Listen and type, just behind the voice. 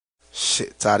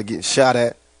Shit, tired of getting shot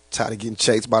at, tired of getting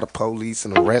chased by the police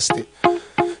and arrested.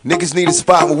 Niggas need a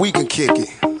spot where we can kick it,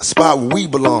 a spot where we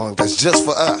belong, that's just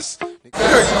for us. Wish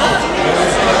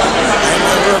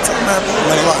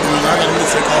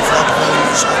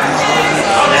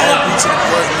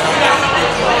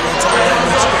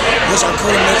I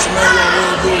could have mentioned that you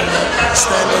really do, man.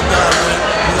 Stand up, guy, man.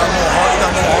 You got more heart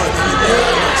than me, man.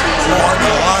 More heart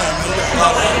than a lion, man. You got a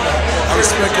lot of heart. I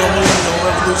respect your movement, your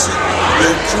revolution,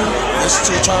 your crew. This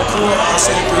is your trying crew. I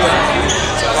say it through that, man.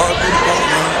 R.I.P. the boat,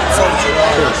 man. Fuck you,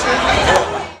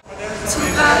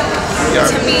 Tupac,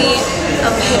 to me,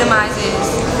 epitomizes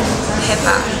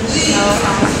hip-hop. You know,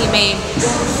 he made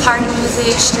party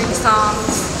music, street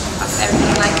songs,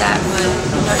 everything like that, but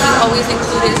you know, he always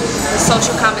included the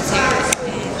social commentary,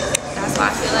 and that's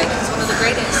why I feel like he's one of the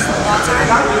greatest of all time.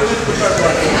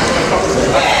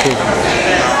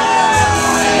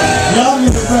 Y'all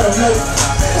need to better make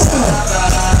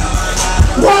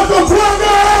Waka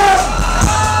Flocka!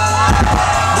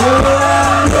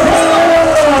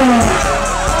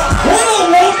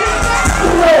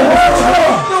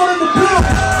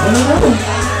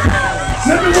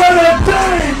 Let me run that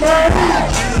thing, man!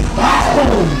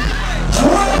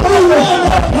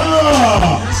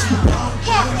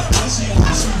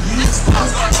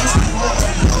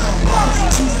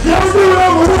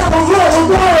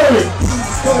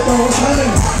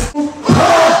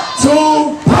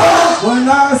 When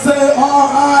I say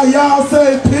R.I., y'all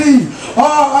say P.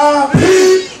 R.I.P.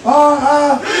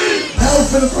 R.I.P. That was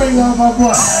finna bring out my boy.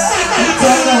 I'm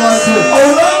talking about this. Oh,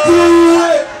 let's do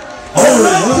it! Oh,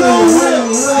 let's do it!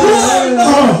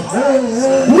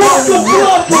 What the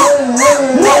fuck?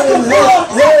 What the fuck?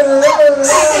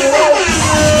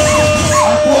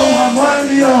 I pull my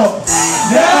money up.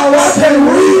 Now I can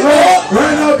re-up.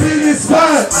 Run up in this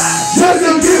spot. Just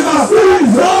to get my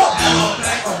feet up.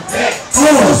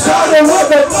 Shout out what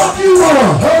the fuck you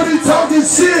want. Heard he talking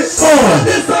shit.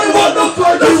 This ain't what the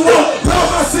fuck you want. Now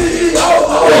my CEO.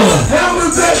 Now we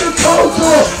back to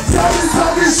Coco. Y'all be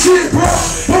talking shit, bro.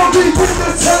 Won't be with the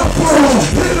temple.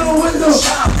 Hit the window.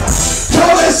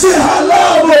 Call that shit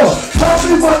halal. Call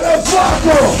me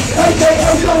motherfucker.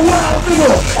 AKA your wild nigga.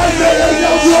 AKA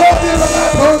your drug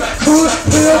dealer. Cool,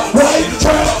 pill, right,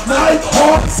 trap, night,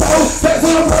 heart, soul. That's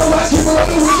what I'm about. I keep it on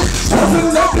the week. I'm to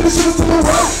the left and the shit to the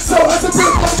right. So that's a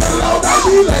bit like a loud. I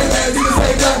be lay that. Niggas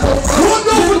ain't got no fun. One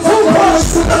go for two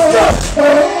parts. Let's go.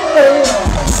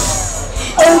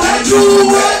 Oh, that you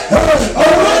wet. Oh,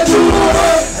 that you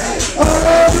wet. Oh,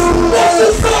 that you wet. What's the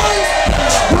story?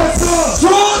 What's up?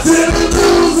 Draw to the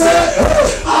music.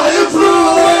 I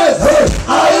influence.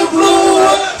 I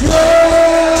influence.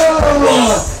 Yeah.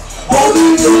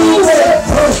 Only do it.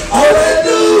 Only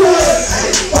do it.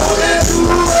 Only do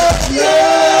it.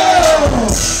 Yeah.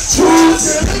 True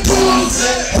to the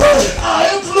music.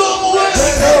 I influence.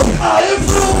 I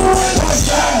influence.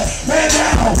 Man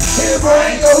down. If I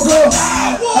ain't no go.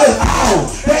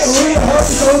 That real hurt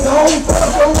so don't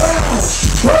fuck around.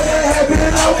 But that have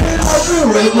been out in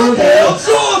Riverdale,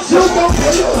 Georgia. You gon'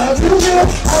 kill you like you will.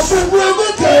 I've been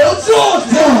Riverdale, Georgia.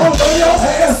 You gon' throw your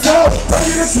ass out, bring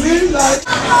you to sleep like.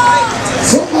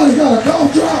 Somebody got a cough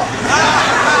drop.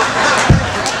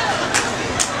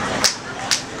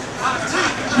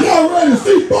 Y'all ready to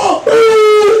see Bun B?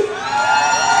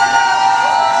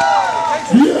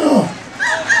 Yeah.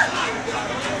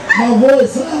 My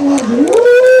voice sound like woo.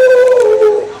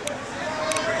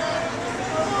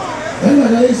 That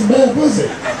like I ate some bad pussy.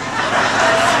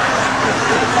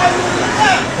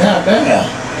 God damn.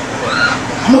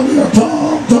 I'm gonna be a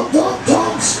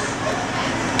Toms.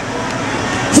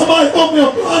 Somebody throw me a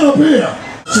blunt up here.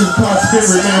 Tupac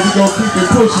spirit, man, we gon' keep it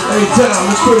pushing. A-town,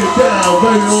 let's put it down,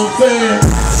 baby, you know what I'm saying?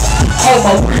 All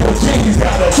my real G's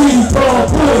gotta keep on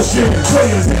pushing.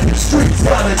 Players in the streets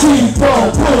gotta keep on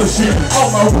pushing. All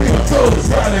my real thugs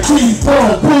gotta keep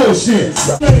on pushing.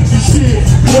 Crazy shit.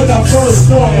 When I first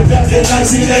started back in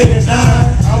 1989,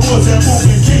 I wasn't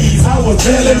moving keys, I was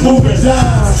barely moving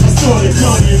dimes. I started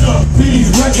coming up,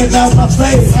 please recognize my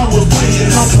face. I was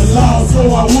playing off the law so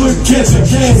I wouldn't catch a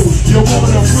case. You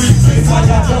want a free face, I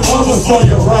got the others for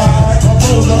your ride. I'm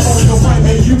rolling on your right,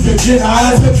 man, you can get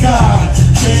high as a guy.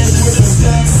 Dance with the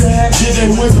sack, get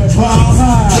it with the bomb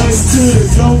high. Race to the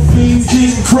dope fiends,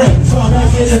 eating crack. Talk I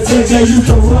get a take that you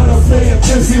can run up there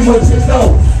and see what you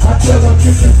know. I tell them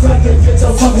kick the crack and get the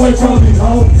fuck away from me,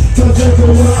 ho. Cause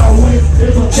everywhere I went,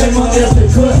 they gon' take my ass to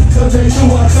cut. Cause they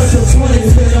knew I touch your swing,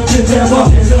 then I'm in there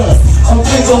rockin' up. I'm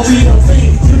gon' be the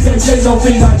fiend, you can't take no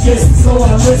me like it. So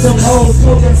I let them hoes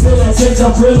go until I take a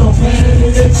real man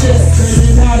in their chest.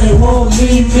 Baby, now they won't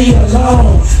leave me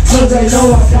alone. Cause they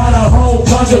know I got a whole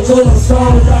pocket full of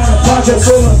stones. Got a pocket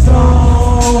full of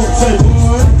stones. Say,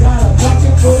 boy, got a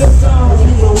pocket full of stones.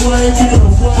 Give it away, give it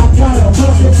away. I got a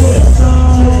pocket full of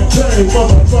stones. Hey,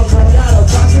 motherfucker, I got a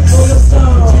pocket full of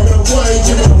stones. Give it away,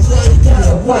 give it away. Got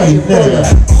a pocket full of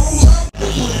stones.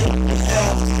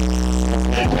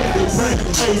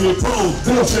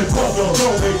 Bullshit, brother,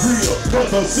 roll and grill,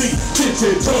 brother, seat,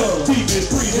 kitchen, tub, TV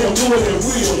screen, and wood and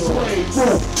wheels, rain,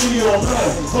 through, video,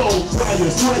 light, cold,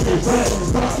 fire, striking, bang,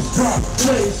 box, drop,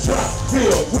 flames, drop,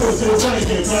 feel, wheels and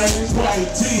ringing, man, white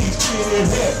tees, skin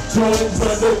and hat, Jordans,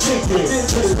 brother, kicking,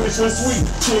 suspicion, sweet,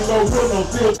 shit, no rhythm,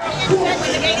 feel.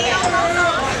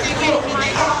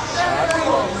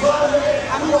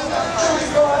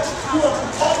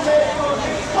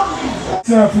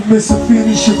 Time for Mr.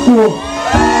 Shakur.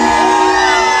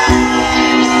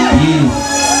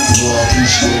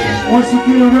 Once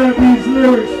again, rap these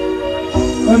lyrics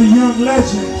of the young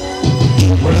legend.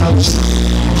 When I was I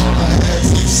had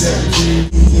 17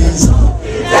 years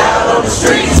down on the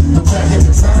streets. Back at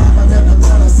the time, I never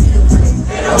thought I'd see a face.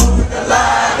 And I opened the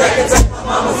line, they can take my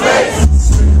mama's face.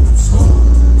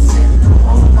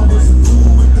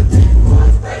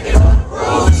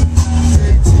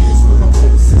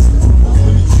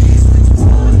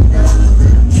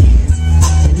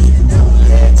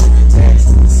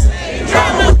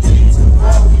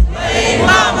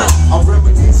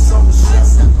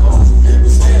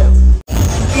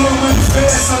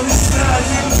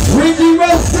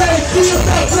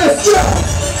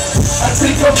 I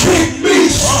think I'm Big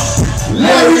Meat,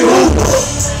 Larry Hoover,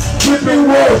 flipping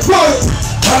world first,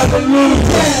 hallelujah,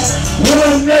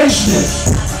 one nation,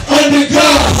 under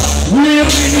God, real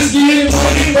niggas getting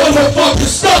money, motherfucking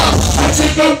stop. I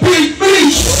think I'm Big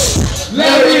Meat,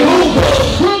 Larry Hoover,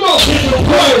 come on, flipping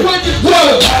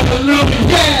world, hallelujah,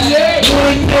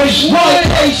 one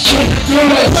nation,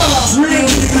 real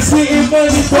niggas getting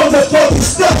money, motherfucking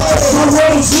stop. My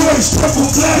Rolls Royce, triple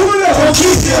black, who the hell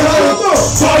keep your home?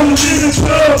 Bottles in the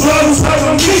club, bottles like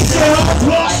a meeting.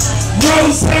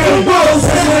 Rose and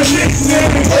my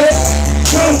nickname.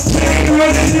 Cocaine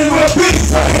running in my big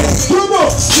bag. Come on,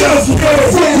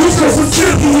 self-made. You got some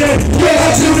champion. Yeah,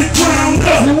 I do the ground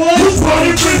up. You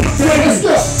party with the face.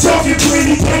 Talking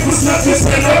pretty papers, nothing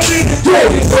stand up in the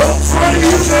day. Funny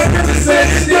you never said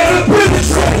it's gotta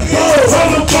penetrate. All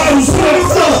the bottles full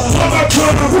up. All my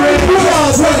color red.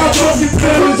 All my fucking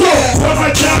pills. All my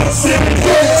job set.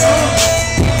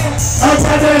 I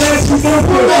got that ass you gon'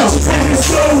 put up. And it's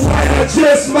so white, I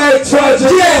just might charge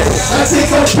it. Yeah, I think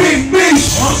I'm Big Meat,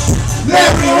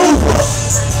 Larry Hoover,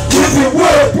 whipping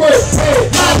wordplay, hey,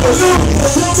 hallelujah.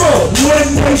 Come on,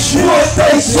 one nation, one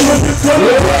the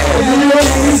color. You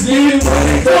always need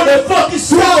money for the fucking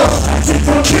slow. I think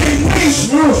I'm Big Meat,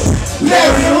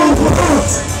 Larry Hoover,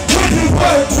 whipping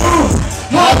wordplay,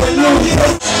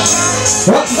 hallelujah.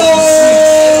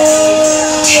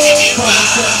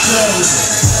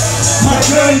 My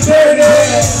gun dirty,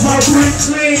 my brick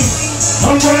clean,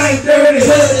 I'm riding dirty,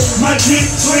 my Jeep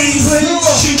clean,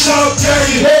 she talk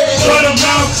dirty, but I'm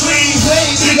out clean,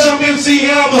 bitch I'm MC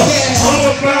Hammer,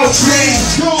 I'm about clean,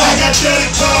 I got dirty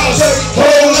cars,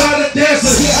 whole lot of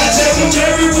dancers, I take them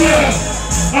everywhere,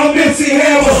 I'm MC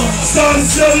Hammer, started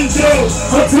selling dope,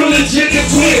 until the chicken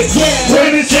quit,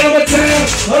 when it's hammer time,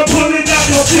 I'm pulling out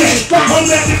the shit, I'm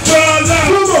at the car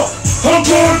out. I'm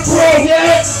going broke,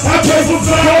 I pay for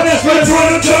fire, that's my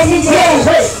brother double low.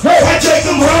 I take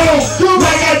them home,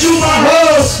 like I do my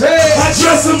hoes. I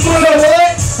dress them for the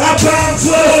what? I buy them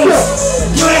clothes.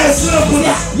 Glass up,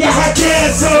 I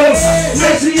gas hoes.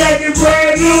 Make sure y'all get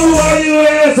brand new, all you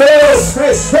assholes.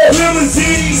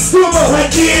 Limousines, I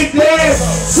did that.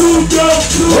 Too dope,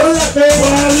 while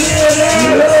I live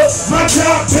there. My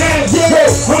top hat,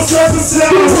 I'm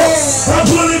circumcised. I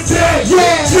pull it back,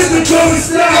 just the going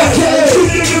style. You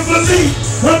niggas believe,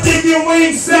 I'm thinking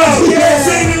Wingstop.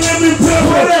 Singing Lemon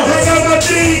Pepper, I got my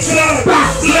jeans on.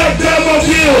 Black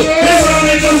Batmobile, it's on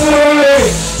in the world.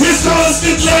 It's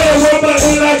constant letter, roll my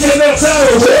head like in the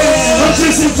tower. I'm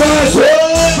just advised,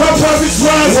 my pockets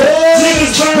rising.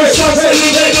 Niggas buying shots, they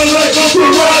look like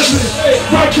Uncle Rising.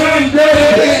 My gun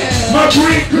dirty, my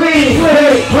brick clean.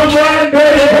 I'm riding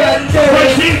dirty, my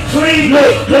Jeep clean.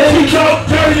 He talk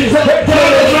dirty, but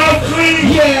I'm out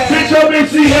clean. Bitch, I'm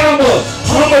MC Hammer,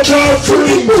 I'm a dog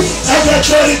cream. I got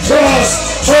 30 cars,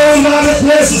 whole lot of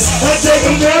blessings. I take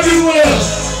them everywhere.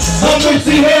 I'm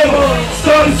MC Hammer,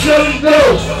 started selling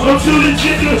dope. I'm shooting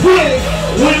chicken quick.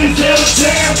 When it's hell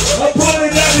time, I'm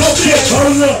pulling out no shit.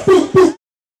 Hold up.